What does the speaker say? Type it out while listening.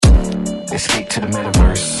Escape to the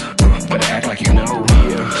metaverse. Better act like you know,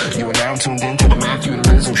 yeah. You are now tuned into the Matthew and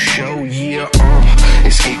Rizzle show, yeah.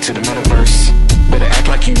 Escape to the metaverse. Better act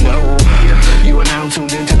like you know, yeah. You are now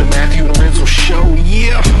tuned into the Matthew and Rizzle show,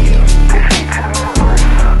 yeah. Escape to the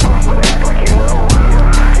metaverse. Better act like you know,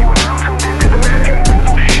 yeah. You are now tuned into the Matthew and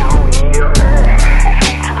Rizzle show, yeah. Escape to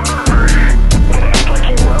the metaverse. Better act like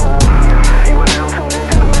you know, yeah. You are now tuned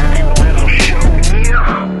into the Matthew and Rizzle show, yeah.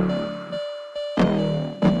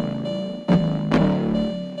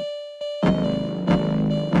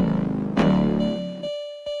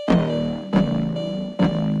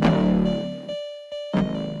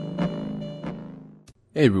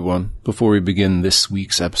 Hey everyone, before we begin this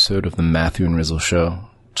week's episode of the Matthew and Rizzle Show,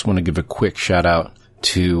 just want to give a quick shout out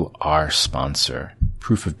to our sponsor,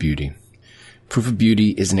 Proof of Beauty. Proof of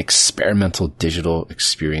Beauty is an experimental digital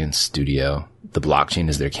experience studio. The blockchain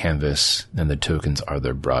is their canvas and the tokens are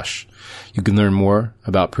their brush. You can learn more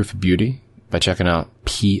about Proof of Beauty by checking out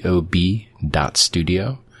pob.studio.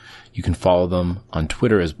 You can follow them on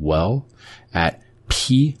Twitter as well at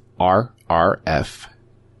PRRF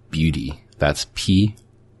Beauty. That's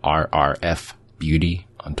PRRF Beauty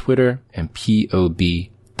on Twitter and pob.studio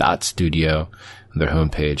on their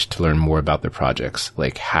homepage to learn more about their projects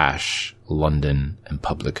like Hash, London, and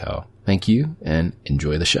Publico. Thank you and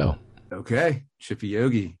enjoy the show. Okay,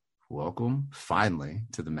 Trippyogi, welcome finally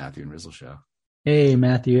to the Matthew and Rizzle Show. Hey,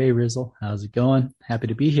 Matthew. Hey, Rizzle. How's it going? Happy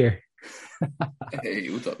to be here. Hey,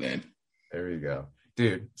 what's up, man? There we go.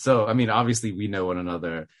 Dude, so, I mean, obviously we know one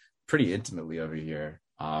another pretty intimately over here.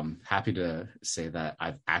 Happy to say that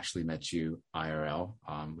I've actually met you IRL,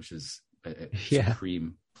 which is a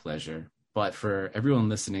supreme pleasure. But for everyone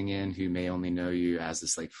listening in who may only know you as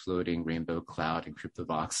this like floating rainbow cloud in crypto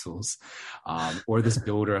voxels, or this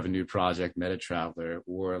builder of a new project, MetaTraveller,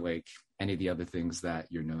 or like any of the other things that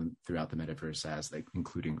you're known throughout the metaverse as, like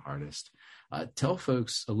including artist, tell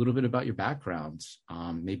folks a little bit about your background,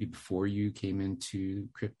 maybe before you came into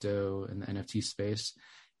crypto and the NFT space.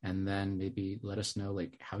 And then maybe let us know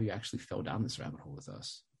like how you actually fell down this rabbit hole with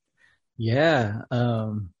us. Yeah.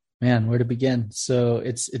 Man, where to begin? So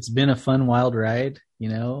it's been a fun, wild ride, you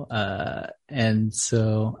know? And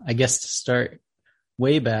so I guess to start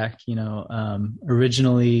way back, you know,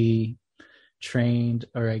 originally trained,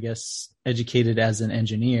 or I guess educated as an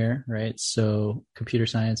engineer, right? So computer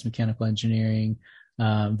science, mechanical engineering,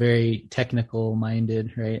 very technical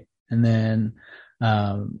minded, right? And then,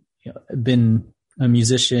 you know, been a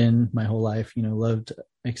musician my whole life, you know, loved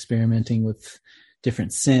experimenting with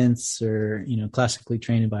different synths, or, you know, classically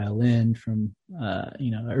trained in violin from,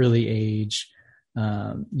 you know, early age.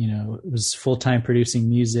 You know, was full-time producing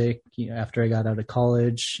music, you know, after I got out of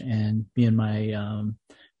college, and me and my,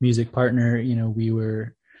 music partner, you know, we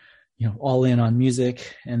were, you know, all in on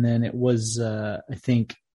music. And then it was, I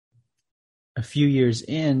think a few years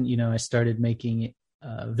in, you know, I started making,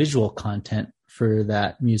 visual content for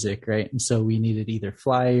that music, right? And so we needed either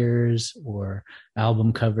flyers or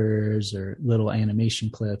album covers or little animation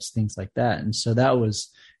clips, things like that. And so that was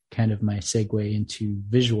kind of my segue into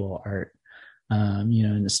visual art. You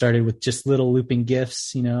know, and it started with just little looping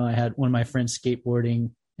GIFs. You know, I had one of my friends skateboarding,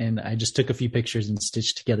 and I just took a few pictures and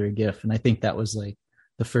stitched together a GIF. And I think that was like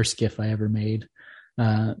the first GIF I ever made.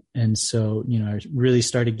 And so, you know, I really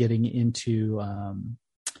started getting into,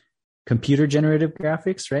 computer generative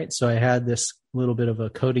graphics, right? So I had this little bit of a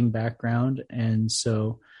coding background. And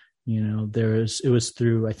so, you know, it was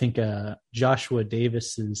through, I think, Joshua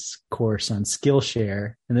Davis's course on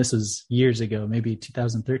Skillshare. And this was years ago, maybe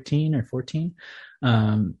 2013 or 14.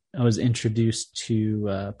 I was introduced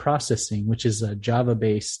to processing, which is a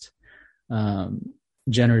Java-based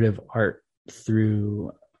generative art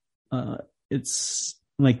through, it's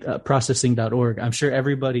like processing.org. I'm sure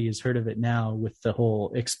everybody has heard of it now with the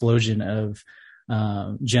whole explosion of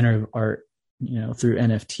generative art, you know, through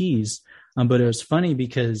NFTs. But it was funny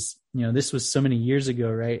because, you know, this was so many years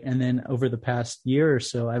ago, right? And then over the past year or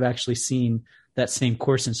so, I've actually seen that same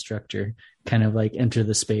course instructor kind of like enter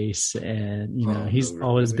the space. And, you know, he's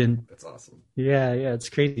always been, that's awesome. Yeah, it's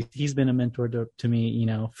crazy. He's been a mentor to me, you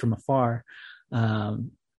know, from afar.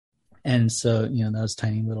 And so, you know, that was a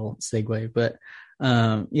tiny little segue, but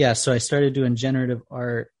yeah, so I started doing generative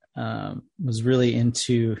art, was really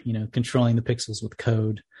into, you know, controlling the pixels with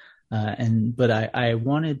code. But I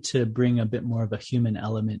wanted to bring a bit more of a human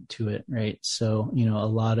element to it, right? So, you know, a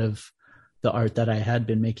lot of the art that I had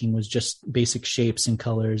been making was just basic shapes and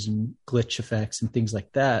colors and glitch effects and things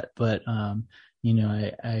like that. But, you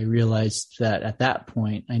know, I realized that at that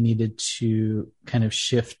point I needed to kind of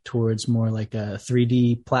shift towards more like a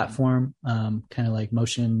 3D platform, kind of like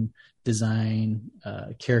motion design,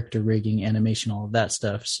 character rigging, animation, all of that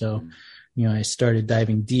stuff. So, I started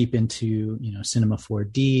diving deep into, Cinema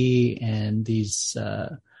 4D and these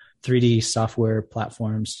 3D software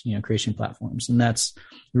platforms, creation platforms. And that's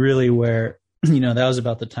really where, that was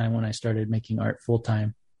about the time when I started making art full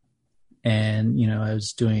time. And, I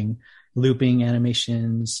was doing looping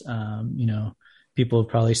animations. People have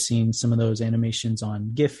probably seen some of those animations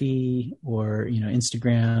on Giphy or,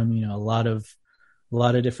 Instagram, a lot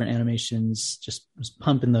of different animations, just was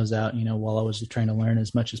pumping those out, while I was trying to learn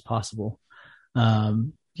as much as possible.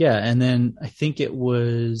 And then I think it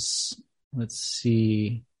was, let's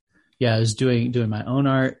see. Yeah, I was doing my own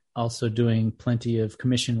art, also doing plenty of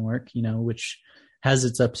commission work, which has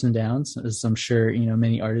its ups and downs, as I'm sure,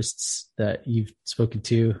 many artists that you've spoken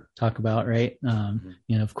to talk about, right?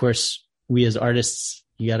 Of course, we as artists,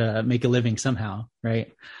 you got to make a living somehow,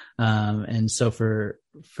 right? And so for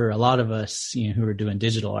a lot of us, who are doing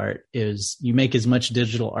digital art, is you make as much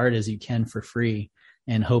digital art as you can for free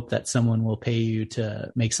and hope that someone will pay you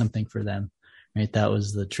to make something for them, right? That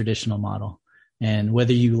was the traditional model. And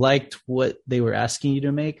whether you liked what they were asking you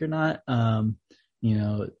to make or not,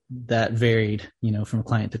 that varied, from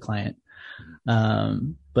client to client.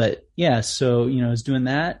 But yeah, so, I was doing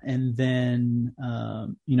that. And then,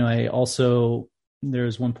 I also, there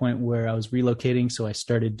was one point where I was relocating. So I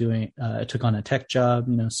started doing, I took on a tech job,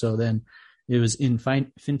 so then it was in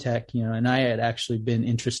fintech, and I had actually been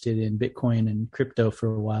interested in Bitcoin and crypto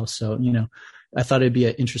for a while. So, I thought it'd be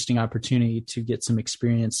an interesting opportunity to get some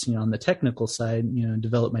experience, on the technical side,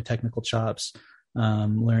 develop my technical chops,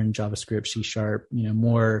 learn JavaScript, C#,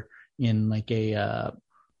 more in like a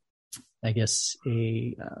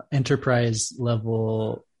enterprise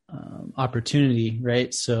level opportunity,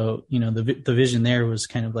 right? So, the vision there was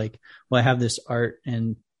kind of like, well, I have this art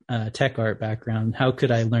and tech art background. How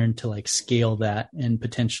could I learn to like scale that and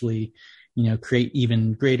potentially, create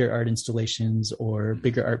even greater art installations or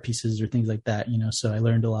bigger art pieces or things like that, so I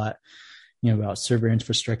learned a lot, about server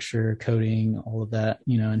infrastructure, coding, all of that,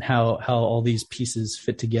 and how all these pieces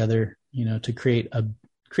fit together, to create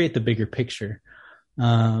the bigger picture.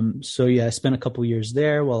 So yeah, I spent a couple years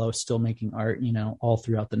there while I was still making art, all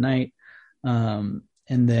throughout the night. And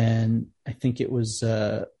then I think it was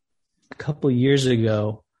a couple years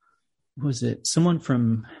ago, was it someone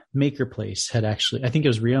from Maker Place had actually, I think it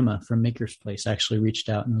was Rioma from Maker's Place actually reached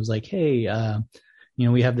out and was like, hey,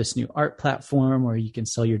 we have this new art platform where you can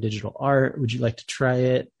sell your digital art. Would you like to try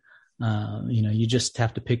it? You just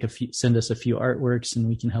have to send us a few artworks and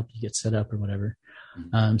we can help you get set up or whatever.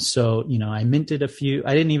 So, I minted a few.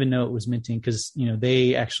 I didn't even know it was minting because,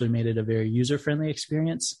 they actually made it a very user-friendly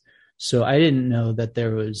experience. So I didn't know that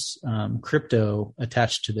there was crypto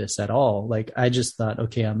attached to this at all. Like I just thought,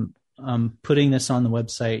 okay, I'm putting this on the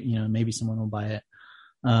website, maybe someone will buy it.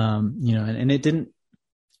 And it didn't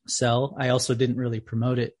sell. I also didn't really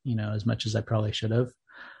promote it, as much as I probably should have.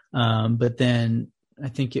 But then I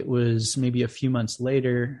think it was maybe a few months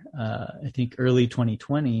later, I think early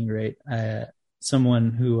 2020, right? Someone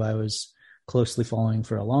who I was closely following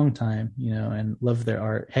for a long time, and loved their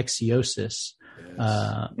art, Hexiosis.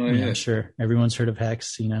 Yes. I'm sure everyone's heard of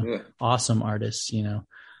Hex, awesome artists,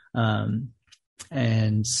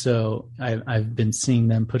 and so I've been seeing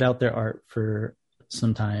them put out their art for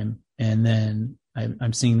some time, and then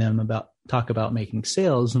I'm seeing them talk about making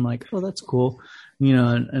sales. I'm like, oh, that's cool,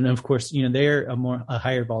 and of course, they're a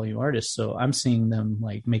higher volume artist, so I'm seeing them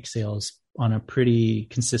like make sales on a pretty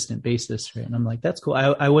consistent basis, right? And I'm like, that's cool.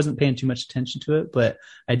 I wasn't paying too much attention to it, but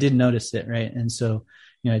I did notice it, right? And so,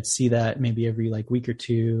 I'd see that maybe every like week or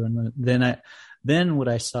two, and then what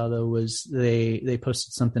I saw though was they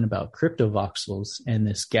posted something about crypto voxels and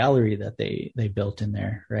this gallery that they built in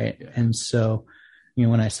there, right? Yeah. And so,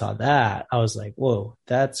 when I saw that, I was like, whoa,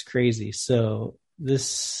 that's crazy. So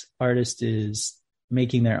this artist is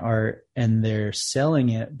making their art and they're selling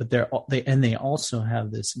it, but they also have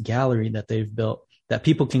this gallery that they've built that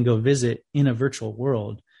people can go visit in a virtual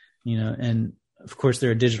world, and of course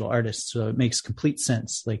they're a digital artist, so it makes complete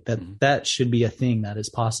sense like that. Mm-hmm. That should be a thing that is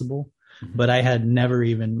possible. Mm-hmm. But I had never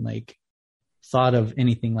even like thought of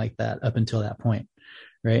anything like that up until that point.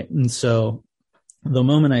 Right. And so the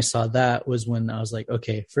moment I saw that was when I was like,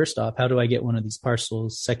 okay, first off, how do I get one of these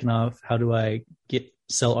parcels? Second off, how do I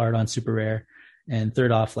sell art on Super Rare? And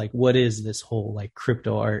third off, like, what is this whole like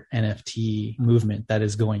crypto art NFT movement that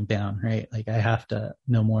is going down, right? Like I have to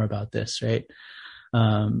know more about this, right?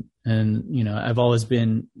 And, I've always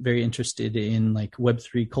been very interested in like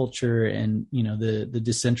Web3 culture and, the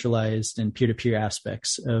decentralized and peer-to-peer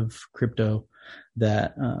aspects of crypto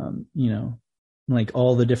that, like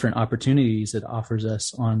all the different opportunities it offers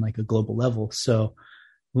us on like a global level. So,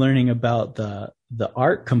 learning about the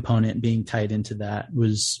art component being tied into that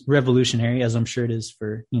was revolutionary, as I'm sure it is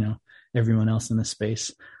for, everyone else in the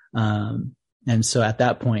space. And so at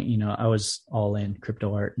that point, I was all in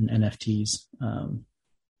crypto art and NFTs.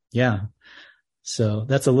 Yeah. So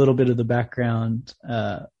that's a little bit of the background,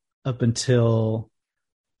 up until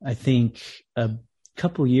I think a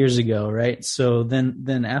couple years ago. Right. So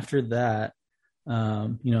then after that,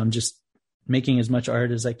 I'm just making as much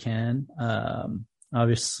art as I can.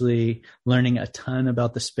 Obviously learning a ton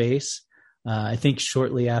about the space. I think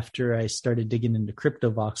shortly after I started digging into crypto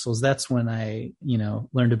voxels, that's when I,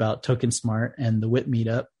 learned about Token Smart and the WIP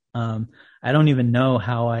meetup. I don't even know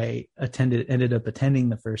how I ended up attending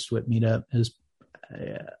the first WIP meetup.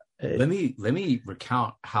 Let me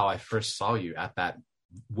recount how I first saw you at that,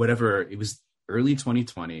 whatever it was, early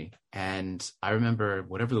 2020. And I remember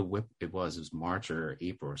whatever the WIP it was March or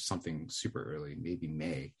April or something super early, maybe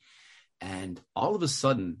May. And all of a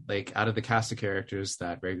sudden, like out of the cast of characters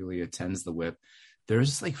that regularly attends the WIP, there's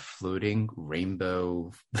this like floating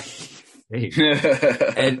rainbow thing.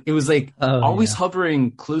 And it was like always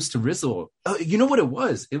hovering close to Rizzle. Oh, you know what it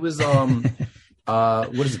was? It was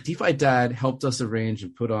what is it? DeFi Dad helped us arrange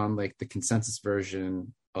and put on like the consensus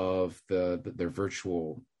version of their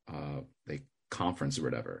virtual like conference or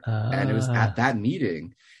whatever. And it was at that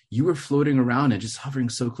meeting you were floating around and just hovering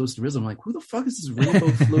so close to Rizzle. I'm like, who the fuck is this rainbow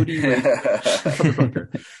floaty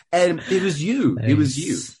like, and it was you. Nice. It was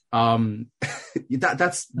you.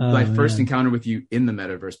 That's my first encounter with you in the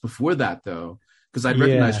metaverse. Before that though, because I'd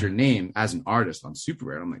recognized your name as an artist on Super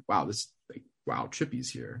Rare. I'm like, wow, this like, wow, Trippy's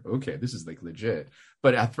here. Okay, this is like legit.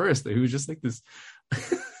 But at first it was just like this.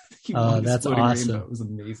 That's awesome. Rainbow. It was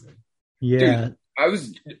amazing. Yeah. Dude, I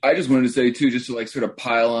just wanted to say too, just to like sort of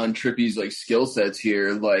pile on Trippy's like skill sets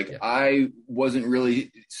here. Like I wasn't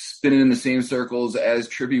really spinning in the same circles as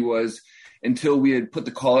Trippy was until we had put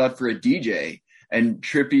the call out for a DJ, and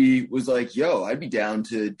Trippy was like, yo, I'd be down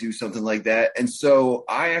to do something like that. And so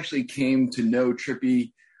I actually came to know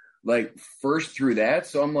Trippy like first through that.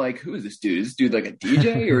 So I'm like, who is this dude? Is this dude like a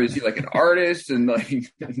DJ or is he like an artist? And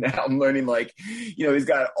like now I'm learning like, he's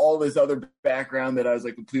got all this other background that I was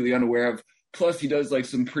like completely unaware of. Plus, he does like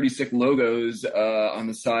some pretty sick logos on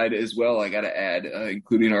the side as well. I got to add,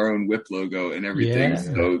 including our own WIP logo and everything. Yeah.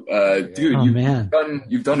 So, dude,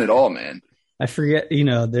 you've done it all, man. I forget,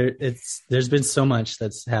 there's been so much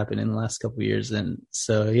that's happened in the last couple of years, and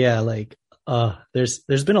so like there's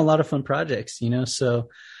been a lot of fun projects, So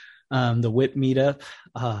the WIP meetup,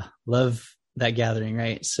 love that gathering,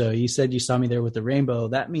 right? So you said you saw me there with the rainbow.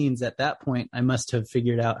 That means at that point I must have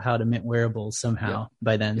figured out how to mint wearables somehow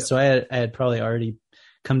by then. So I had probably already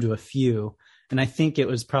come to a few, and I think it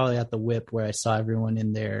was probably at the WIP where I saw everyone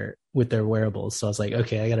in there with their wearables. So I was like,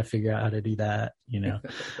 okay, I got to figure out how to do that,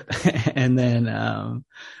 And then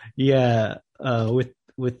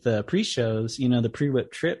with the pre-shows, the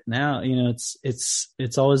pre-WIP trip now,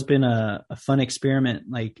 it's always been a fun experiment,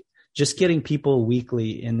 like just getting people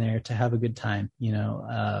weekly in there to have a good time,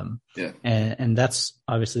 and that's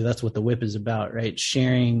obviously that's what the WIP is about, right?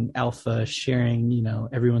 Sharing alpha, sharing,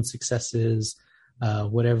 everyone's successes,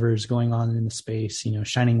 whatever's going on in the space,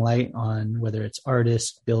 shining light on whether it's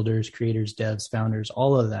artists, builders, creators, devs, founders,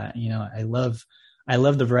 all of that. I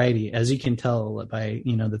love the variety, as you can tell by,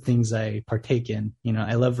 the things I partake in.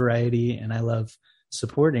 I love variety, and I love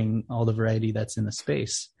supporting all the variety that's in the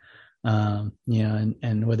space.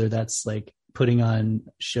 And whether that's like putting on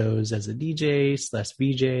shows as a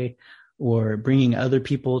DJ/VJ, or bringing other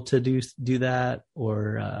people to do that,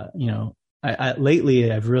 or I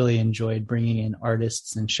lately I've really enjoyed bringing in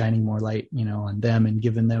artists and shining more light on them and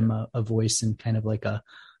giving them a voice in kind of like a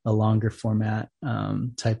longer format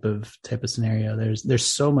type of scenario. There's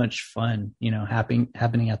so much fun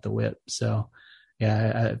happening at the WIP. So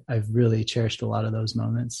I've really cherished a lot of those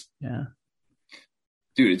moments.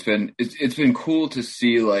 Dude, it's been cool to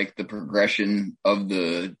see like the progression of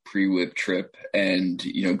the pre-WIP trip, and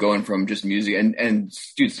going from just music and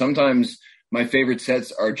dude, sometimes my favorite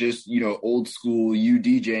sets are just old school you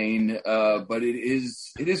DJing, but it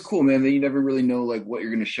is cool, man, that you never really know like what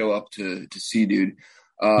you're gonna show up to see, dude.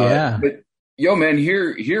 But yo, man,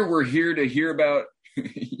 here we're here to hear about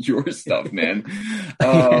your stuff, man.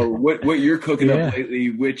 What you're cooking up lately,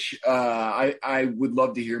 which I would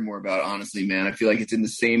love to hear more about, honestly, man. I feel like it's in the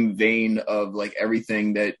same vein of like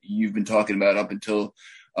everything that you've been talking about up until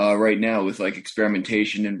right now, with like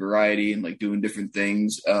experimentation and variety and like doing different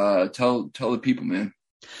things. Tell the people, man.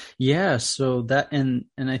 Yeah, so that and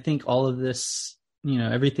I think all of this,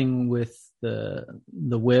 everything with the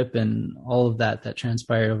WIP and all of that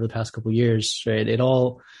transpired over the past couple of years, right? It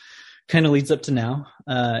all kind of leads up to now,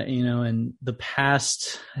 and the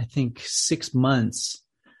past, I think 6 months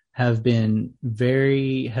have been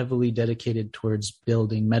very heavily dedicated towards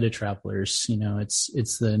building MetaTravellers.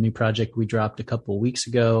 It's the new project we dropped a couple of weeks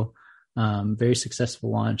ago. Very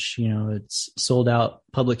successful launch. It's sold out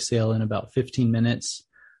public sale in about 15 minutes.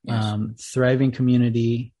 Yes. Thriving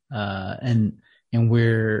community, and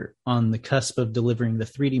we're on the cusp of delivering the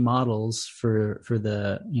 3D models for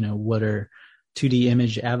the, what are 2D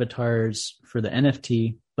image avatars for the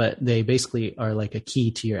NFT, but they basically are like a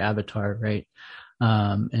key to your avatar, right?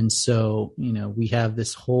 And so, we have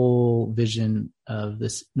this whole vision of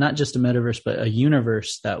this, not just a metaverse, but a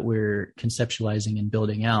universe that we're conceptualizing and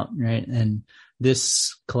building out, right? And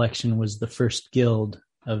this collection was the first guild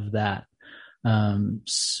of that.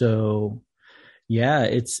 So yeah,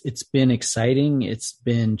 it's been exciting. It's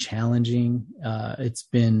been challenging. It's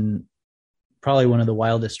been probably one of the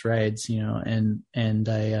wildest rides, and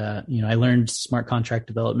I, I learned smart contract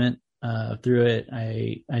development through it.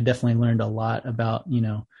 I definitely learned a lot about,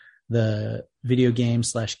 the video game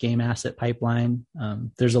 / game asset pipeline.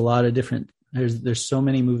 There's a lot of different, there's so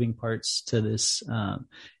many moving parts to this.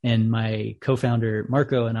 And my co-founder,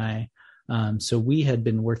 Marco, and I, so we had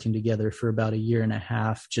been working together for about 1.5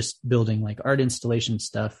 years, just building like art installation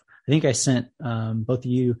stuff. I think I sent both of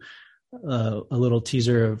you a little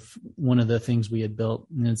teaser of one of the things we had built,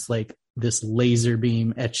 and it's like this laser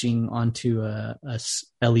beam etching onto a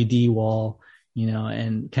LED wall,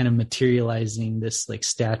 and kind of materializing this like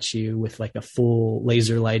statue with like a full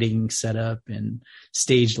laser lighting setup and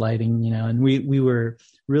stage lighting, and we were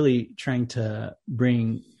really trying to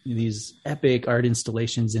bring these epic art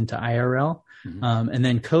installations into IRL. Mm-hmm. And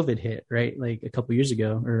then COVID hit, right? Like a couple years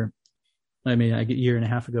ago, or a 1.5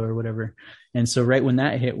 years ago or whatever. And so right when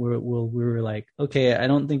that hit, we were like, okay, I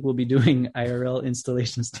don't think we'll be doing IRL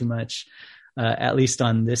installations too much, at least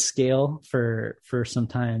on this scale for some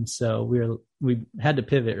time. So we had to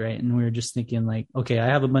pivot, right? And we were just thinking like, okay, I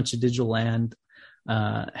have a bunch of digital land.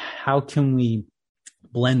 How can we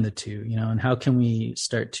blend the two, and how can we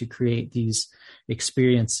start to create these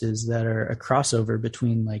experiences that are a crossover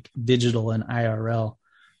between like digital and IRL?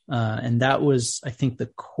 And that was, I think, the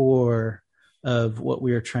core of what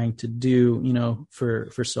we were trying to do,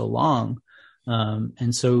 for so long.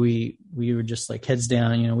 And so we were just like heads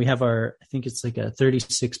down, we have I think it's like a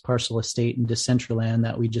 36 parcel estate in Decentraland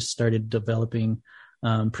that we just started developing,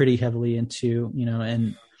 pretty heavily into,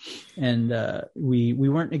 and we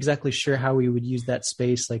weren't exactly sure how we would use that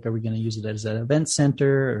space. Like, are we going to use it as an event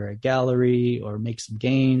center or a gallery or make some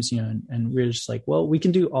games, and we're just like, well, we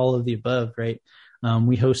can do all of the above. Right.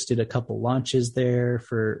 We hosted a couple launches there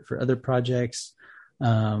for other projects.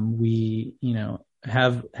 We,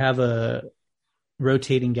 have a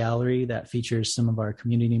rotating gallery that features some of our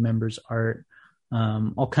community members' art,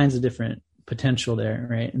 all kinds of different potential there.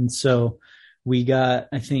 Right. And so we got,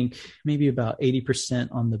 I think, maybe about 80%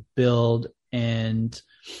 on the build. And,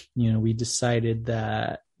 we decided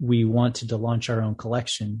that we wanted to launch our own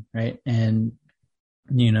collection. Right. And,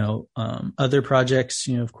 other projects,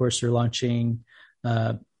 of course, are launching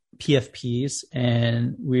PFPs,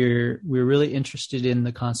 and we're really interested in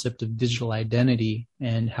the concept of digital identity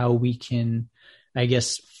and how we can, I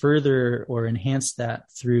guess, further or enhance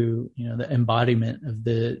that through, the embodiment of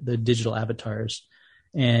the digital avatars.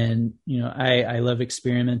 And, I love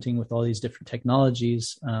experimenting with all these different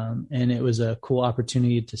technologies. And it was a cool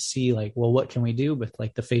opportunity to see like, well, what can we do with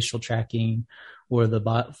like the facial tracking or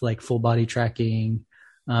the full body tracking?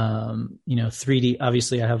 3D,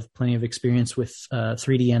 obviously I have plenty of experience with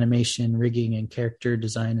 3D animation, rigging and character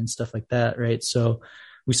design and stuff like that. Right. So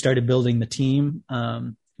we started building the team,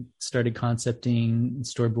 started concepting and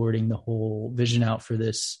storyboarding the whole vision out for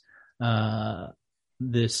this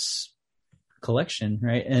collection.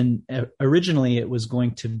 Right. And originally it was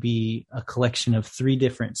going to be a collection of 3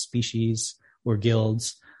 different species or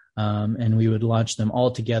guilds. And we would launch them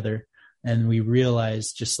all together. And we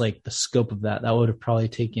realized just like the scope of that would have probably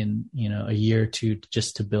taken, 1 year or 2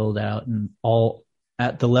 just to build out, and all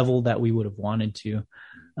at the level that we would have wanted to.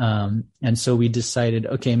 And so we decided,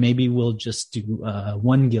 okay, maybe we'll just do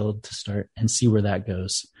 1 guild to start and see where that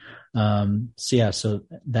goes. So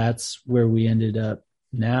that's where we ended up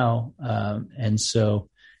now. And so,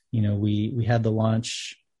 we had the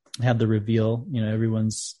launch, had the reveal,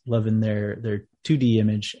 everyone's loving their 2D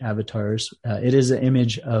image avatars. It is an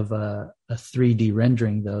image of a 3D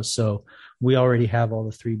rendering though. So we already have all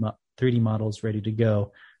the 3D models ready to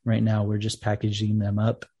go. Right now we're just packaging them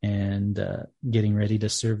up and getting ready to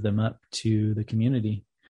serve them up to the community.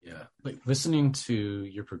 Yeah. Like listening to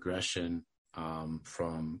your progression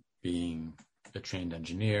from being a trained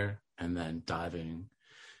engineer and then diving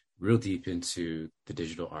real deep into the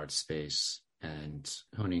digital art space and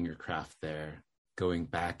honing your craft there, going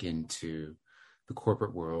back into the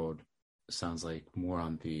corporate world, sounds like more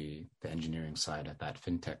on the engineering side at that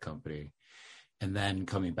fintech company, and then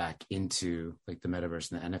coming back into like the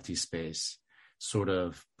metaverse and the NFT space, sort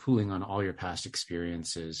of pulling on all your past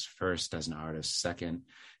experiences, first as an artist, second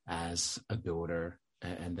as a builder,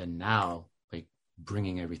 and then now like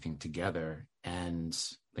bringing everything together and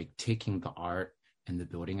like taking the art and the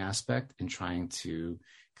building aspect and trying to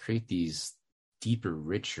create these deeper,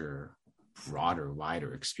 richer, broader,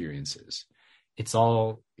 wider experiences. It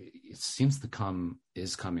seems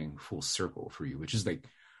is coming full circle for you, which is like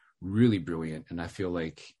really brilliant. And I feel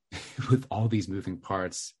like with all these moving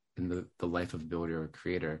parts in the life of a builder or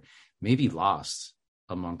creator, maybe lost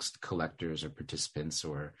amongst collectors or participants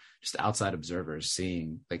or just outside observers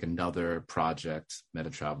seeing like another project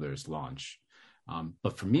MetaTravellers launch.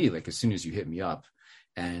 But for me, like as soon as you hit me up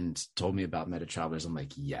and told me about MetaTravellers, I'm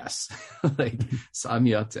like, yes, like sign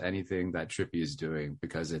me up to anything that Trippy is doing,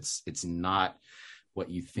 because it's not what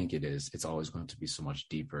you think it is. It's always going to be so much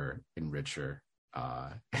deeper and richer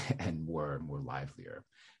and more livelier.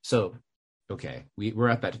 So, okay, we're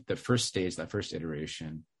at that first stage, that first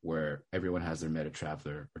iteration where everyone has their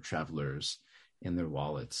MetaTraveller or travelers in their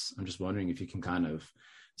wallets. I'm just wondering if you can kind of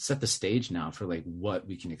set the stage now for like what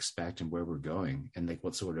we can expect and where we're going, and like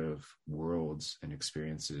what sort of worlds and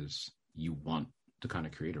experiences you want to kind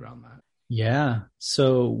of create around that. Yeah.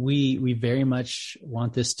 So we very much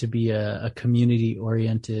want this to be a community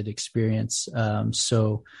oriented experience.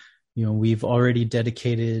 So, we've already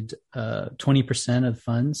dedicated 20% of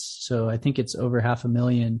funds. So I think it's over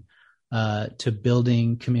 $500,000 to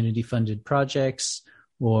building community funded projects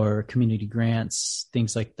or community grants,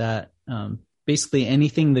 things like that. Basically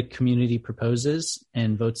anything the community proposes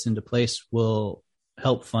and votes into place will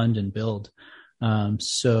help fund and build.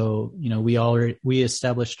 So, we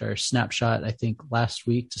established our snapshot, I think last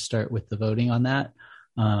week, to start with the voting on that.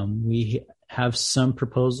 We have some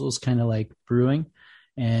proposals kind of like brewing.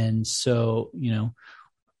 And so,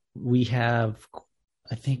 we have,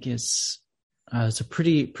 I think it's a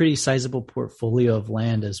pretty sizable portfolio of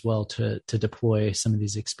land as well to deploy some of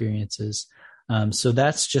these experiences. So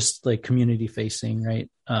that's just like community facing, right?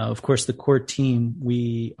 Of course, the core team,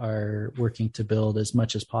 we are working to build as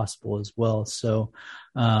much as possible as well. So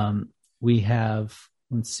we have,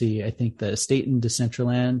 I think the estate in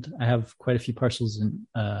Decentraland, I have quite a few parcels in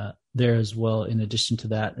there as well. In addition to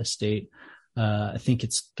that estate, I think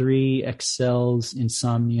it's 3 XLs in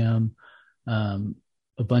Somnium,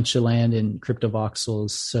 a bunch of land in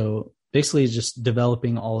Cryptovoxels. So basically just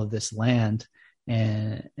developing all of this land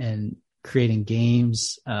and creating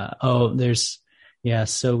games.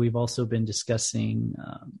 So we've also been discussing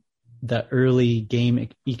the early game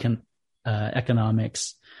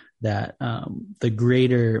economics that the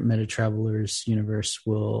greater MetaTravellers universe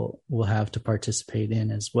will have to participate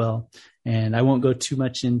in as well. And I won't go too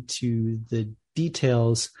much into the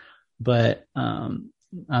details, but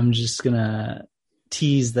I'm just gonna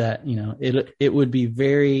tease that it would be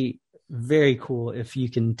very, very cool if you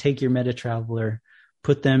can take your MetaTraveller,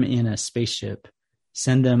 put them in a spaceship,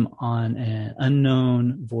 send them on an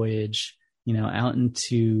unknown voyage, out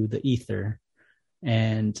into the ether.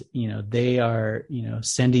 And, they are,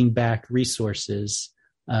 sending back resources,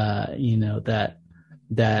 that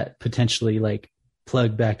potentially like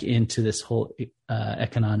plug back into this whole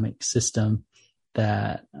economic system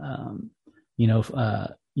that,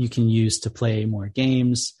 you can use to play more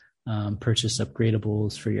games, purchase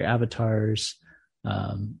upgradables for your avatars,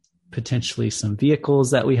 potentially some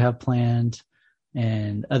vehicles that we have planned,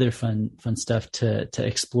 and other fun stuff to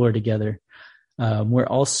explore together. We're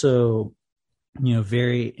also,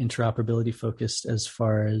 very interoperability focused as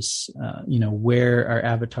far as, where our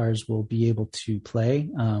avatars will be able to play.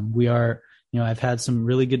 We are, I've had some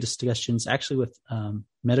really good discussions actually with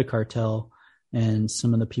Metacartel and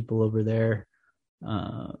some of the people over there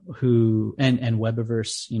who and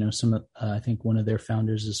Webiverse, some of I think one of their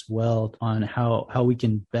founders as well, on how we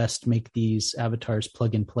can best make these avatars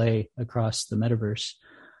plug and play across the metaverse.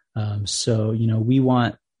 So we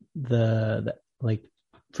want the like,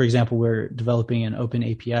 for example, we're developing an open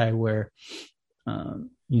API where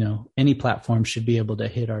any platform should be able to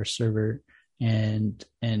hit our server and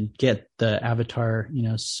get the avatar.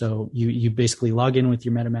 So you basically log in with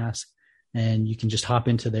your MetaMask, and you can just hop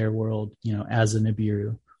into their world, as a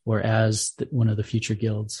Nibiru or as one of the future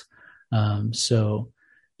guilds. So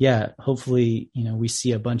yeah, hopefully, we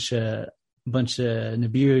see a bunch of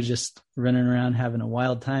Nibiru just running around having a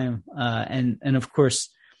wild time. And of course,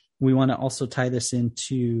 we want to also tie this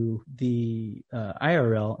into the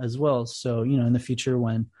IRL as well. So, in the future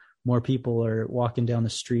when more people are walking down the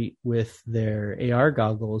street with their AR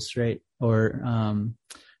goggles, right? Or,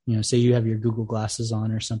 say you have your Google glasses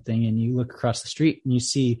on or something, and you look across the street and you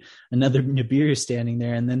see another Nibiru standing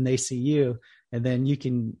there, and then they see you, and then you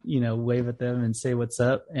can, wave at them and say, what's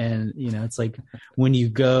up? And, it's like when you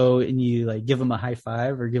go and you like give them a high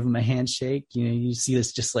five or give them a handshake, you see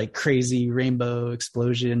this just like crazy rainbow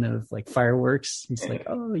explosion of like fireworks. It's like,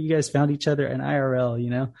 oh, you guys found each other in IRL,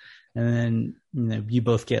 and then, you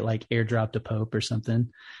both get like airdropped a Pope or something.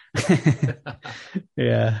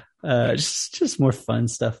 Yeah. Just more fun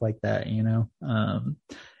stuff like that,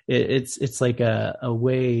 it's like a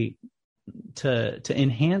way to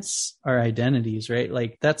enhance our identities, right?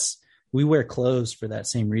 Like we wear clothes for that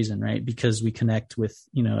same reason, right? Because we connect with,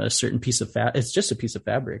 a certain piece of it's just a piece of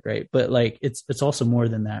fabric, right? But like, it's also more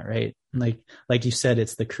than that, right? Like you said,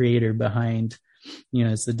 it's the creator behind,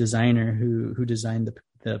 it's the designer who designed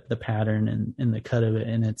the pattern and the cut of it.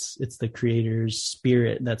 And it's the creator's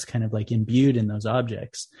spirit that's kind of like imbued in those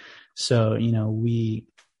objects. So,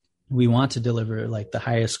 we want to deliver like the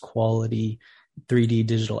highest quality 3D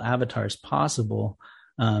digital avatars possible,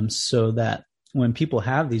 so that when people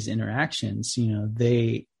have these interactions,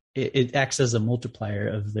 it acts as a multiplier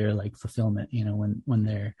of their like fulfillment, when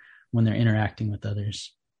they're interacting with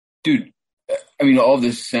others. Dude, I mean, all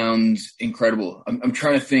this sounds incredible. I'm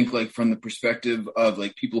trying to think like from the perspective of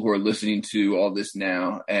like people who are listening to all this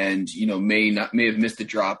now and, may have missed the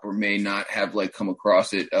drop or may not have like come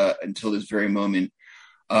across it until this very moment.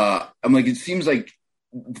 I'm like, it seems like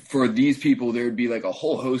for these people, there would be like a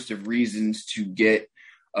whole host of reasons to get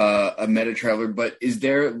a MetaTraveler, but is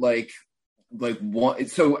there like one?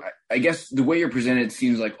 So I guess the way you're presented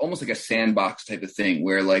seems like almost like a sandbox type of thing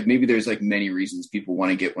where like maybe there's like many reasons people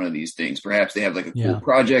want to get one of these things. Perhaps they have like a cool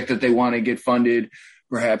project that they want to get funded.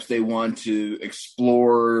 Perhaps they want to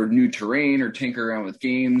explore new terrain or tinker around with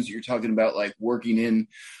games. You're talking about like working in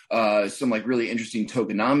some like really interesting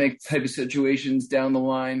tokenomic type of situations down the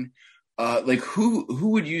line. Like who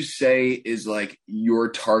would you say is like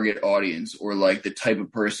your target audience or like the type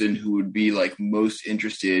of person who would be like most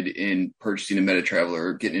interested in purchasing a MetaTraveler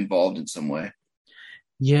or getting involved in some way?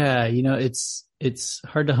 Yeah, it's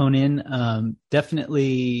hard to hone in.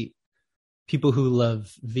 Definitely people who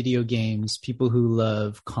love video games, people who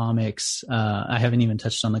love comics. I haven't even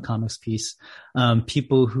touched on the comics piece.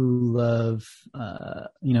 People who love,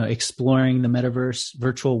 exploring the metaverse,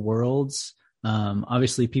 virtual worlds.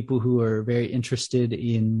 Obviously people who are very interested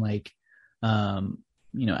in like,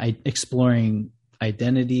 exploring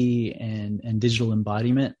identity and digital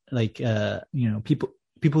embodiment, like, people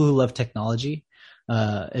who love technology.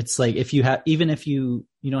 It's like even if you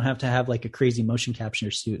don't have to have like a crazy motion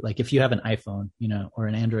capture suit, like if you have an iPhone, or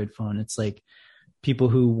an Android phone, it's like people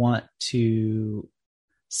who want to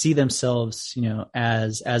see themselves,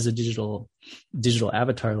 as a digital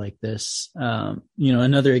avatar like this.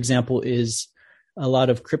 Another example is a lot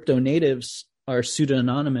of crypto natives are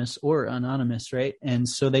pseudonymous or anonymous, right? And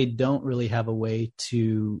so they don't really have a way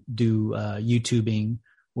to do YouTubing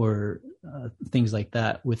or things like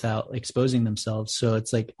that without exposing themselves. So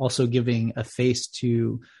it's like also giving a face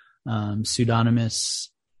to pseudonymous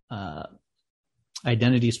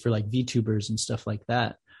identities for like VTubers and stuff like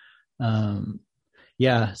that.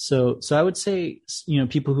 So I would say,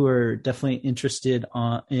 people who are definitely interested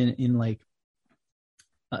in like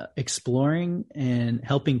exploring and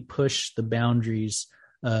helping push the boundaries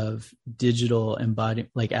of digital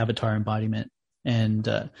like avatar embodiment, and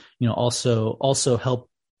also help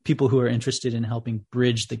people who are interested in helping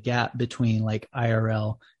bridge the gap between like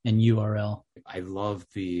IRL and URL. I love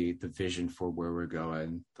the vision for where we're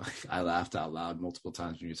going. I laughed out loud multiple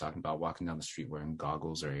times when you're talking about walking down the street wearing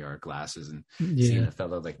goggles or AR glasses and seeing a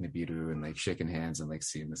fellow like Nibiru and like shaking hands and like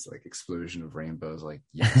seeing this like explosion of rainbows. Like,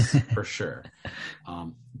 yes, for sure.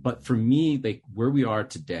 But for me, like where we are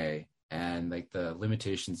today and like the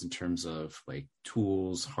limitations in terms of like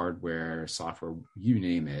tools, hardware, software, you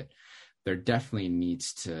name it, there definitely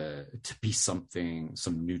needs to be some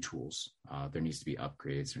new tools. There needs to be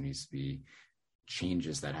upgrades. There needs to be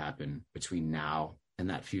changes that happen between now and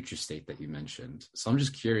that future state that you mentioned. So I'm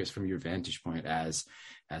just curious from your vantage point as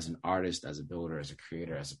an artist, as a builder, as a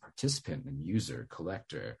creator, as a participant and user,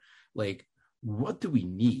 collector, like what do we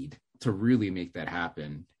need to really make that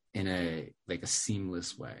happen in a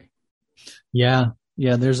seamless way? Yeah,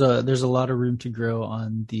 there's a lot of room to grow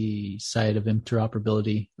on the side of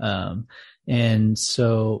interoperability. And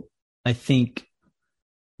so I think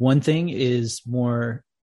one thing is more,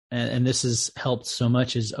 and this has helped so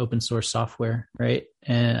much, is open source software, right?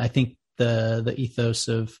 And I think the ethos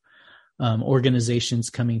of organizations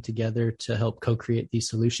coming together to help co-create these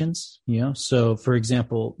solutions. So for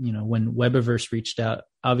example, when Webiverse reached out,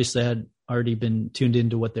 obviously I had already been tuned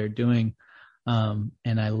into what they're doing, and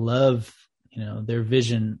I love their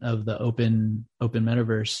vision of the open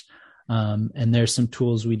Metaverse. And there's some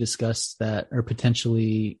tools we discussed that are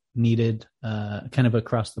potentially needed, kind of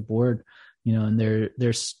across the board, and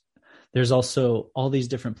there's also all these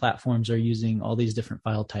different platforms are using all these different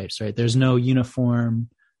file types, right? There's no uniform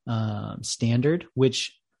standard,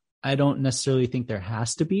 which I don't necessarily think there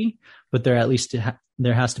has to be, but there at least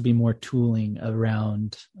there has to be more tooling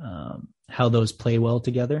around how those play well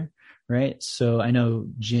together, right? So I know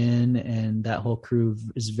Jin and that whole crew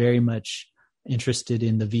is very much interested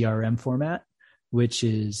in the VRM format, which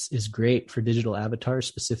is great for digital avatars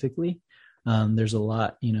specifically. There's a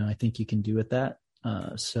lot, I think you can do with that.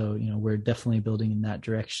 So we're definitely building in that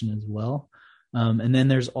direction as well. And then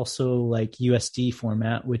there's also like USD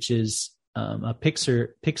format, which is a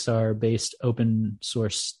Pixar based open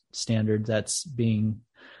source standard that's being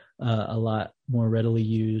a lot more readily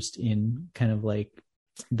used in kind of like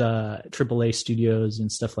the AAA studios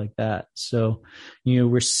and stuff like that. So,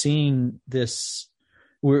 we're seeing this.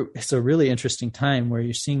 It's a really interesting time where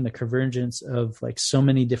you're seeing the convergence of like so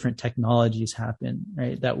many different technologies happen,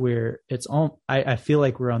 right? That I feel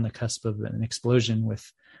like we're on the cusp of an explosion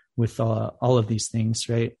with all of these things,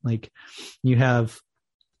 right? Like you have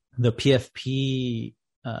the PFP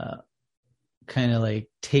kind of like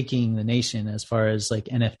taking the nation as far as like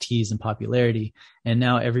NFTs and popularity. And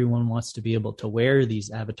now everyone wants to be able to wear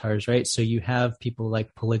these avatars, right? So you have people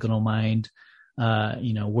like Polygonal Mind,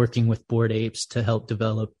 working with Bored Apes to help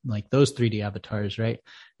develop like those 3D avatars, right?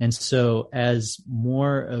 And so as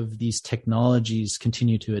more of these technologies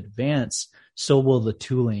continue to advance, so will the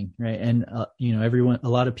tooling, right? And, a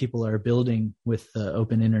lot of people are building with the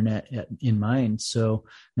open internet in mind. So,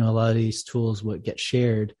 a lot of these tools would get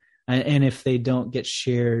shared. And if they don't get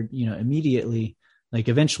shared, immediately, like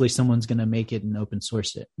eventually someone's going to make it and open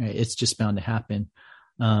source it, right? It's just bound to happen.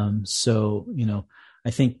 So,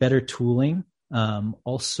 I think better tooling.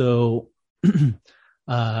 Also,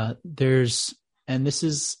 and this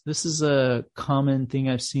is a common thing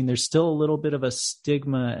I've seen. There's still a little bit of a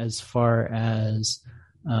stigma as far as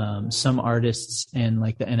some artists and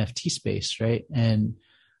like the NFT space, right? And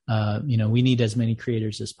we need as many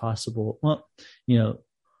creators as possible. Well,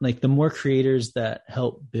 like the more creators that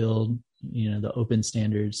help build, the open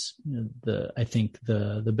standards, I think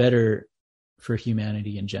the better for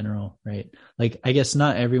humanity in general, right? Like, I guess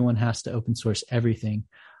not everyone has to open source everything.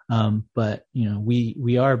 But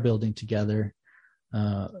we are building together,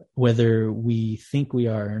 whether we think we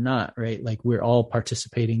are or not, right? Like we're all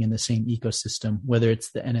participating in the same ecosystem, whether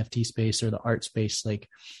it's the NFT space or the art space, like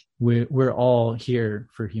we're all here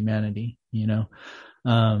for humanity,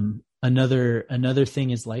 Another thing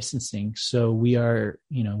is licensing. So we are,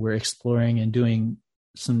 we're exploring and doing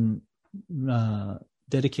some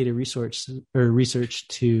dedicated research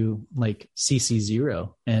to like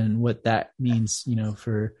CC0 and what that means,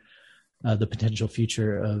 for the potential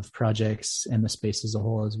future of projects and the space as a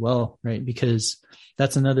whole as well, right? Because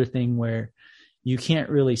that's another thing where you can't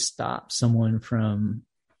really stop someone from,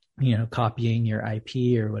 copying your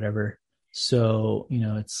IP or whatever. So,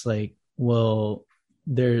 it's like, well,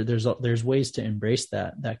 there's ways to embrace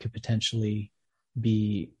that could potentially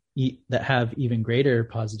be that have even greater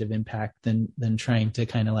positive impact than trying to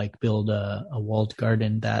kind of like build a walled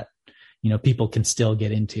garden that people can still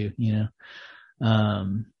get into.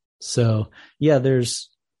 So yeah, there's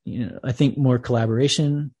I think more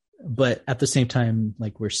collaboration, but at the same time,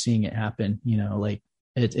 like we're seeing it happen. Like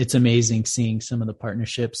it's amazing seeing some of the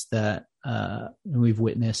partnerships that we've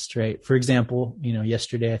witnessed, right? For example,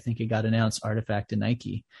 yesterday I think it got announced, Artifact and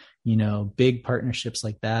Nike. Big partnerships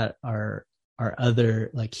like that are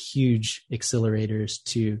other like huge accelerators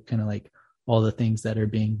to kind of like all the things that are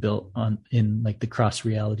being built in like the cross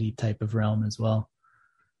reality type of realm as well.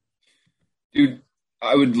 Dude,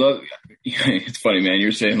 I would love, it's funny, man.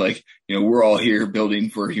 You're saying like, we're all here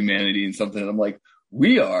building for humanity and something. And I'm like,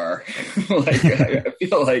 we are. Like, I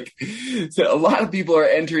feel like so a lot of people are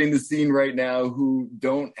entering the scene right now who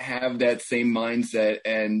don't have that same mindset.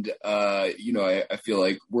 And, I feel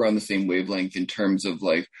like we're on the same wavelength in terms of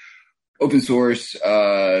like open source,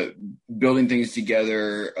 building things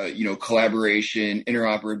together, collaboration,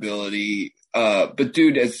 interoperability. But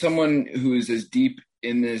dude, as someone who is as deep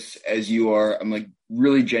in this as you are, I'm like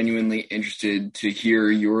really genuinely interested to hear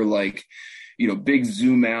your like, big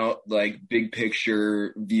zoom out, like big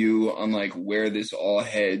picture view on like where this all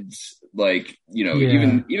heads, like,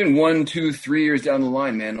 even 1, 2, 3 years down the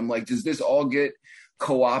line, man. I'm like, does this all get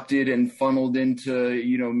co-opted and funneled into,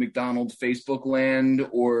 McDonald's Facebook land,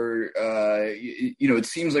 or, it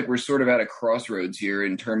seems like we're sort of at a crossroads here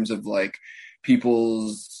in terms of like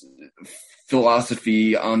people's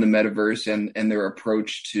philosophy on the metaverse and their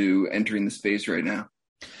approach to entering the space right now.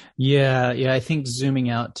 Yeah. I think zooming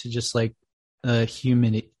out to just like a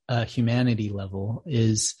humanity level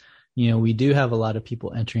is, we do have a lot of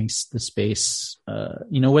people entering the space,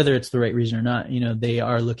 whether it's the right reason or not, they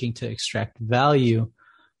are looking to extract value.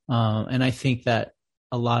 And I think that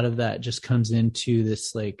a lot of that just comes into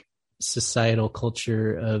this like societal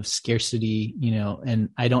culture of scarcity, and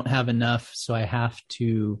I don't have enough, so I have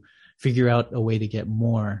to figure out a way to get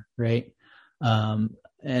more, right?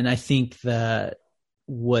 And I think that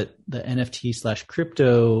what the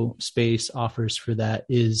NFT/crypto space offers for that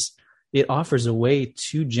is it offers a way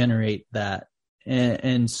to generate that.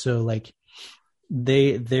 And so like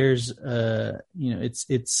there's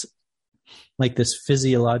it's like this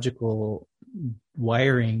physiological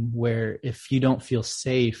wiring where if you don't feel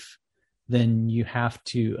safe, then you have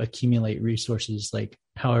to accumulate resources like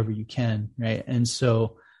however you can, right? And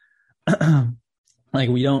so like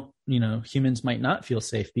we don't, humans might not feel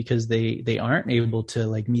safe because they aren't able to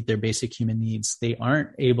like meet their basic human needs. They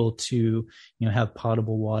aren't able to, have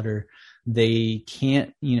potable water. They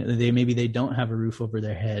can't, maybe they don't have a roof over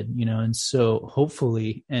their head, and so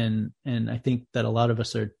hopefully, and I think that a lot of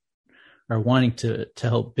us are wanting to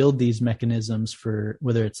help build these mechanisms for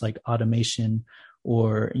whether it's like automation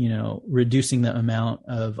or, reducing the amount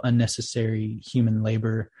of unnecessary human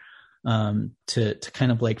labor, to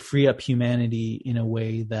kind of like free up humanity in a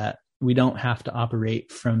way that we don't have to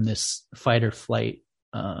operate from this fight or flight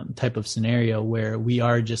type of scenario where we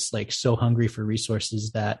are just like so hungry for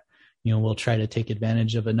resources that, we'll try to take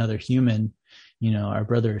advantage of another human, our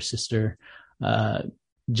brother or sister,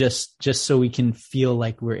 just so we can feel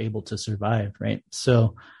like we're able to survive. Right.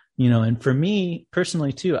 So, and for me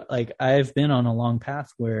personally too, like I've been on a long path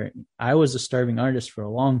where I was a starving artist for a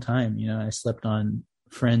long time. I slept on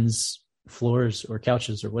friends' floors or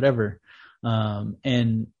couches or whatever.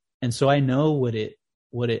 And so I know what it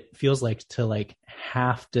feels like to like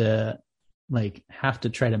have to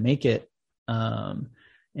try to make it.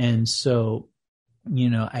 And so,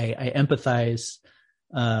 I empathize,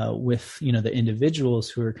 with, the individuals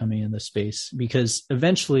who are coming in the space, because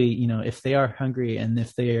eventually, if they are hungry and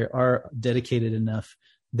if they are dedicated enough,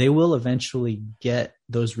 they will eventually get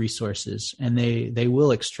those resources and they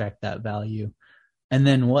will extract that value. And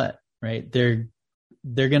then what, right? They're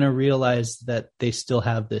going to realize that they still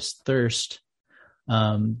have this thirst,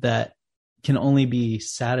 that can only be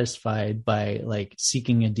satisfied by like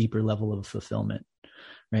seeking a deeper level of fulfillment.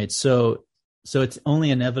 Right. So it's only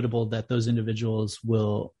inevitable that those individuals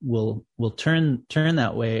will turn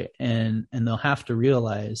that way, and they'll have to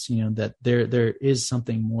realize, that there is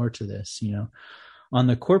something more to this. On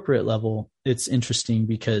the corporate level, it's interesting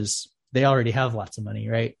because they already have lots of money,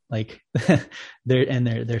 right? Like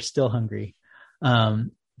they're still hungry.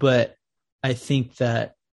 But I think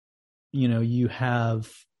that, you have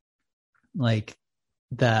like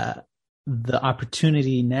the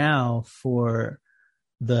opportunity now for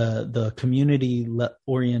the community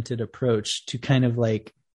oriented approach to kind of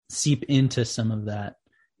like seep into some of that.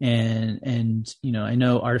 And I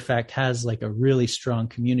know Artifact has like a really strong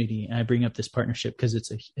community, and I bring up this partnership because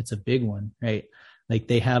it's a big one, right? Like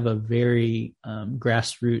they have a very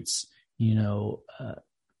grassroots,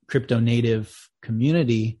 crypto native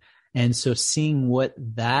community. And so seeing what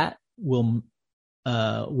that will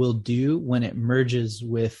do when it merges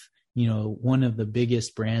with, one of the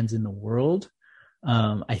biggest brands in the world,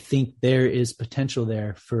 I think there is potential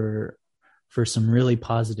there for some really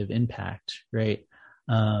positive impact, right?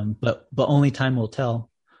 But only time will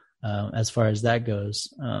tell, as far as that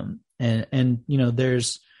goes. And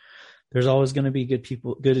there's always going to be good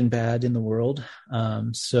people, good and bad in the world.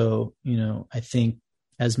 So, I think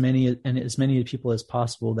as many people as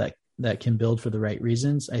possible that can build for the right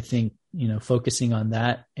reasons, I think, focusing on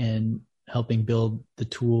that and helping build the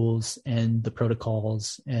tools and the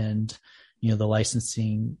protocols and, the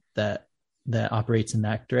licensing that operates in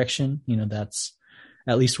that direction, that's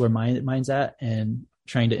at least where mine's at, and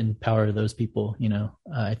trying to empower those people,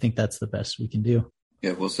 I think that's the best we can do.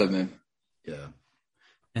 Yeah. Well said, man. Yeah.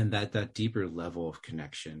 And that deeper level of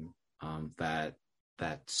connection, that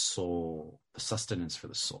soul, the sustenance for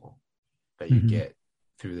the soul that you get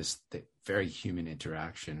through this very human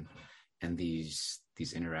interaction, and these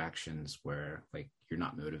interactions where like you're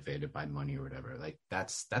not motivated by money or whatever, like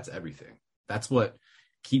that's everything. That's what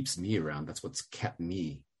keeps me around. That's what's kept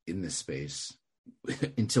me in this space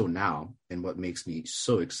until now, and what makes me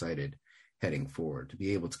so excited heading forward, to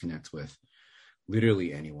be able to connect with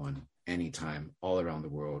literally anyone, anytime, all around the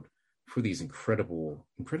world for these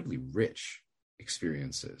incredibly rich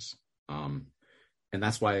experiences. And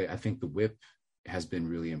that's why I think the whip has been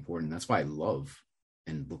really important. That's why I love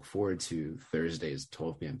and look forward to Thursdays,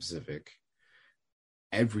 12 p.m. Pacific,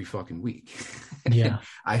 every fucking week. Yeah.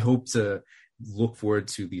 I hope to look forward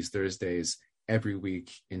to these Thursdays every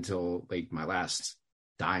week until like my last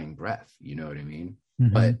dying breath. You know what I mean?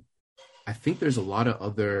 Mm-hmm. But I think there's a lot of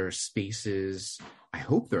other spaces. I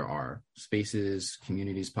hope there are spaces,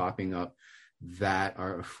 communities popping up that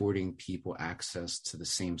are affording people access to the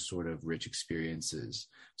same sort of rich experiences,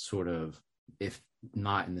 sort of, if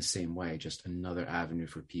not in the same way, just another avenue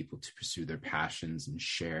for people to pursue their passions and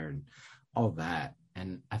share and all that.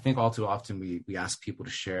 And I think all too often we ask people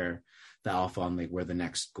to share the alpha on like where the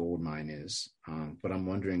next gold mine is. But I'm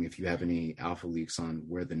wondering if you have any alpha leaks on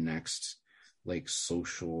where the next like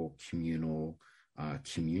social, communal,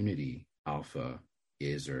 community alpha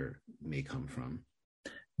is or may come from.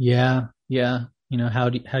 Yeah. You know, how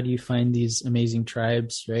do you find these amazing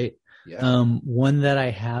tribes, right? Yeah. One that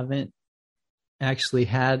I haven't actually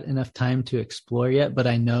had enough time to explore yet, but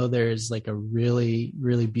I know there's like a really,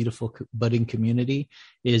 really beautiful budding community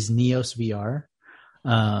is Neos VR.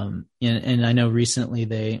 And I know recently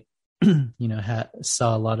they, you know,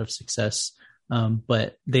 saw a lot of success,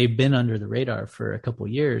 but they've been under the radar for a couple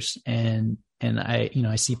of years. And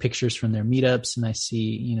I see pictures from their meetups and I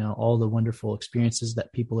see, you know, all the wonderful experiences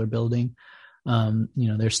that people are building. You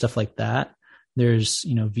know, there's stuff like that. There's,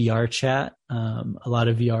 you know, VR chat. A lot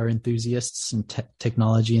of VR enthusiasts and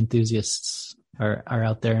technology enthusiasts are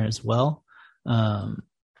out there as well.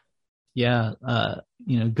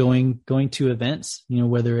 You know, going to events, you know,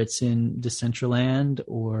 whether it's in Decentraland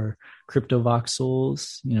or Crypto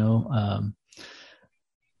Voxels, you know,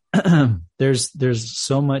 there's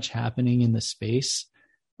so much happening in the space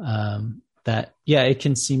that, yeah, it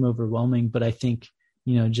can seem overwhelming, but I think,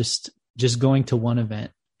 you know, just going to one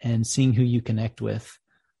event and seeing who you connect with,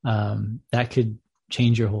 that could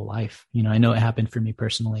change your whole life. You know, I know it happened for me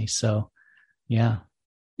personally. So yeah.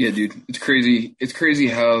 Yeah, dude, it's crazy. It's crazy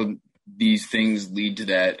how these things lead to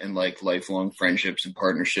that and like lifelong friendships and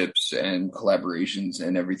partnerships and collaborations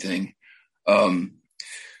and everything.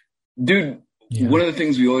 Dude, yeah. One of the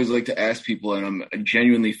things we always like to ask people, and I'm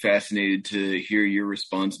genuinely fascinated to hear your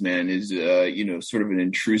response, man, is, you know, sort of an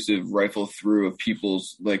intrusive rifle through of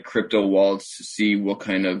people's like crypto wallets to see what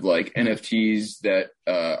kind of like NFTs that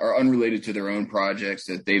are unrelated to their own projects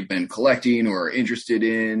that they've been collecting or are interested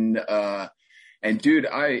in. And dude,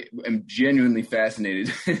 I am genuinely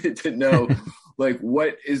fascinated to know like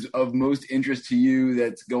what is of most interest to you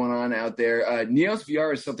that's going on out there. Neos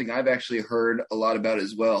VR is something I've actually heard a lot about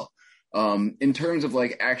as well. In terms of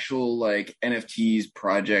like actual like NFTs,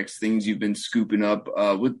 projects, things you've been scooping up,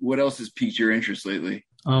 what else has piqued your interest lately?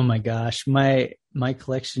 Oh my gosh, my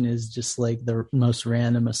collection is just like the most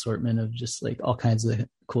random assortment of just like all kinds of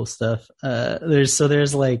cool stuff.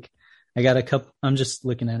 There's like, I got a couple, I'm just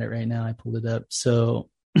looking at it right now. I pulled it up. So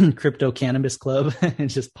Crypto Cannabis Club, it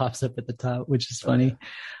just pops up at the top, which is funny.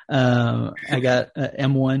 I got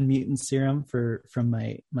M1 mutant serum from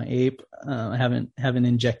my ape. I haven't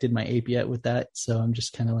injected my ape yet with that, so I'm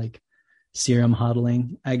just kind of like serum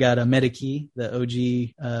hodling. I got a MetaKey, the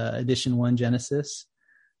OG edition 1 Genesis.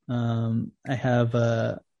 I have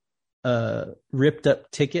a ripped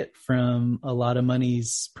up ticket from A Lot of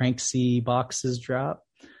Money's Pranksy boxes drop.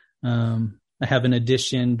 I have an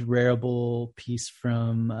editioned rareable piece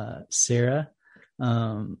from Sarah,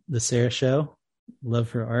 the Sarah Show.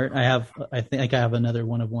 Love her art. I think I have another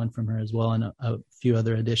one of one from her as well, and a few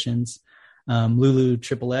other editions. Lulu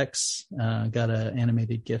XXX, got an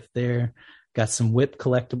animated gift there. Got some whip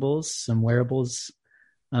collectibles, some wearables,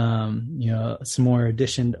 you know, some more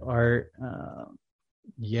editioned art.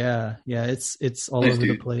 Yeah, it's all over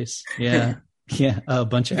the place. Yeah, a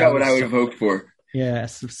bunch of. Got what I would have hoped for. Yeah,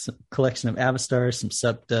 some collection of Avastars, some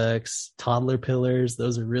Subducts, toddler pillars.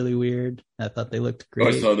 Those are really weird. I thought they looked great. Oh,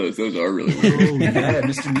 I saw those. Those are really weird. Oh, yeah,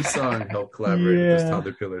 Mr. Nissan helped collaborate with those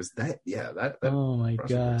toddler pillars. That oh my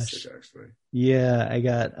gosh. Sick, actually. Yeah, I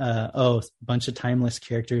got a bunch of timeless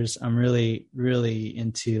characters. I'm really, really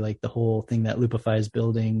into like the whole thing that Loopify is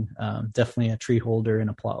building. Definitely a tree holder and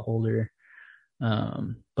a plot holder.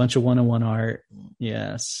 Bunch of 101 art.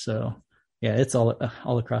 Yeah, so. Yeah, it's all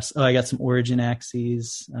across. Oh, I got some Origin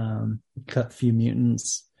Axes, cut a few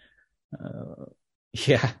mutants.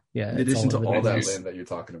 Yeah. In addition to all that land that you're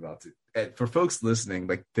talking about, and for folks listening,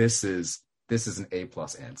 like this is this is an A+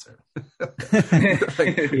 answer.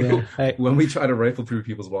 Yeah, when we try to rifle through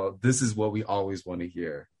people's wallet, this is what we always want to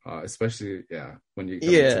hear. Especially when you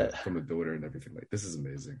come from a builder and everything. Like, this is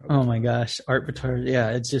amazing. Oh my gosh, art batar. Yeah,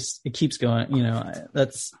 it keeps going.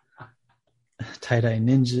 That's tie-dye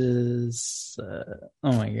ninjas.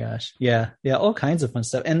 Oh my gosh, yeah, all kinds of fun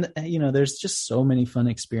stuff. And there's just so many fun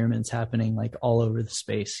experiments happening like all over the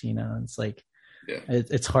space. It's like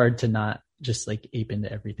it's hard to not just like ape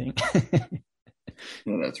into everything.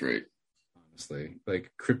 No, that's right. Honestly,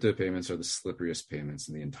 like, crypto payments are the slipperiest payments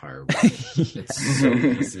in the entire world. It's so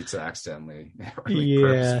easy to accidentally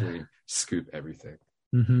purposefully scoop everything.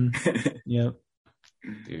 Mm-hmm. Yep.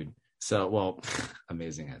 Dude. So, well,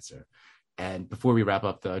 amazing answer. And before we wrap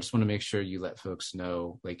up, though, I just want to make sure you let folks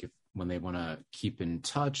know, like, when they want to keep in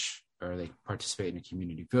touch or like participate in a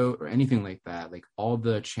community vote or anything like that, like all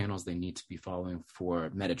the channels they need to be following for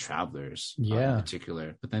MetaTravellers in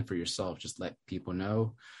particular. But then for yourself, just let people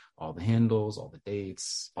know all the handles, all the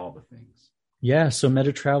dates, all the things. Yeah. So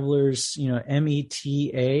MetaTravellers,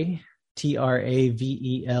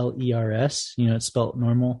 METATRAVELERS, it's spelled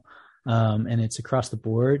normal. And it's across the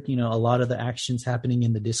board. A lot of the actions happening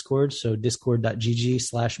in the Discord. So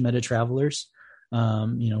discord.gg/MetaTravellers.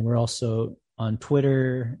 We're also on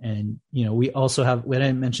Twitter, and we also have, we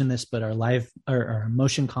didn't mention this, but our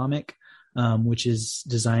motion comic, which is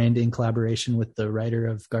designed in collaboration with the writer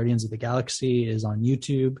of Guardians of the Galaxy, is on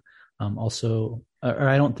YouTube. Also, or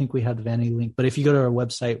I don't think we have the vanity link, but if you go to our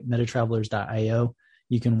website, MetaTravellers.io,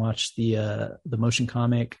 you can watch the motion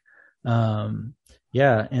comic. And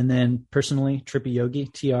then personally,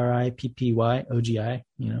 Trippyogi, TRIPPYOGI,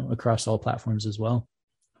 across all platforms as well.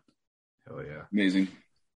 Hell yeah. Amazing.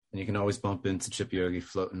 And you can always bump into Trippyogi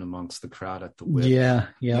floating amongst the crowd at the whip. Yeah.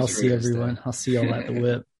 I'll see everyone. I'll see y'all at the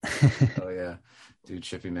whip. Oh yeah. Dude,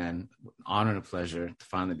 Trippy, man, honor and a pleasure to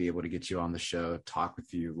finally be able to get you on the show, talk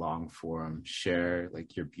with you long form, share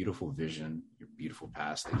like your beautiful vision, your beautiful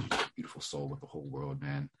past, like your beautiful soul with the whole world,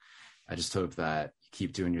 man. I just hope that you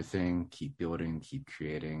keep doing your thing, keep building, keep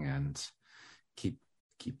creating, and keep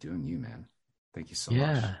doing you, man. Thank you so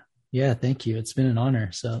much. Yeah, thank you. It's been an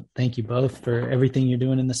honor. So thank you both for everything you're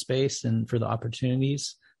doing in the space and for the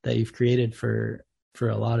opportunities that you've created for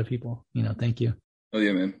a lot of people. Thank you. Oh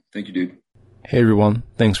yeah, man. Thank you, dude. Hey everyone.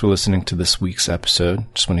 Thanks for listening to this week's episode.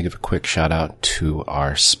 Just want to give a quick shout out to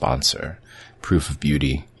our sponsor, Proof of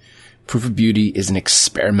Beauty. Proof of Beauty is an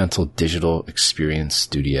experimental digital experience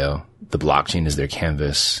studio. The blockchain is their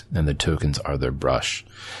canvas and the tokens are their brush.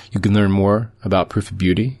 You can learn more about Proof of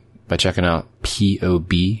Beauty by checking out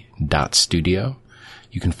pob.studio.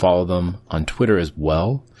 You can follow them on Twitter as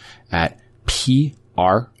well at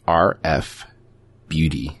PRRF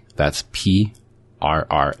Beauty. That's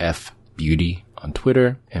PRRF Beauty on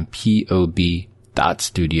Twitter, and pob.studio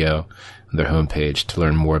on their homepage to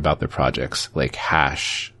learn more about their projects like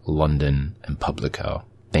Hash, London, and Publico.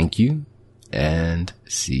 Thank you, and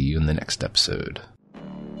see you in the next episode.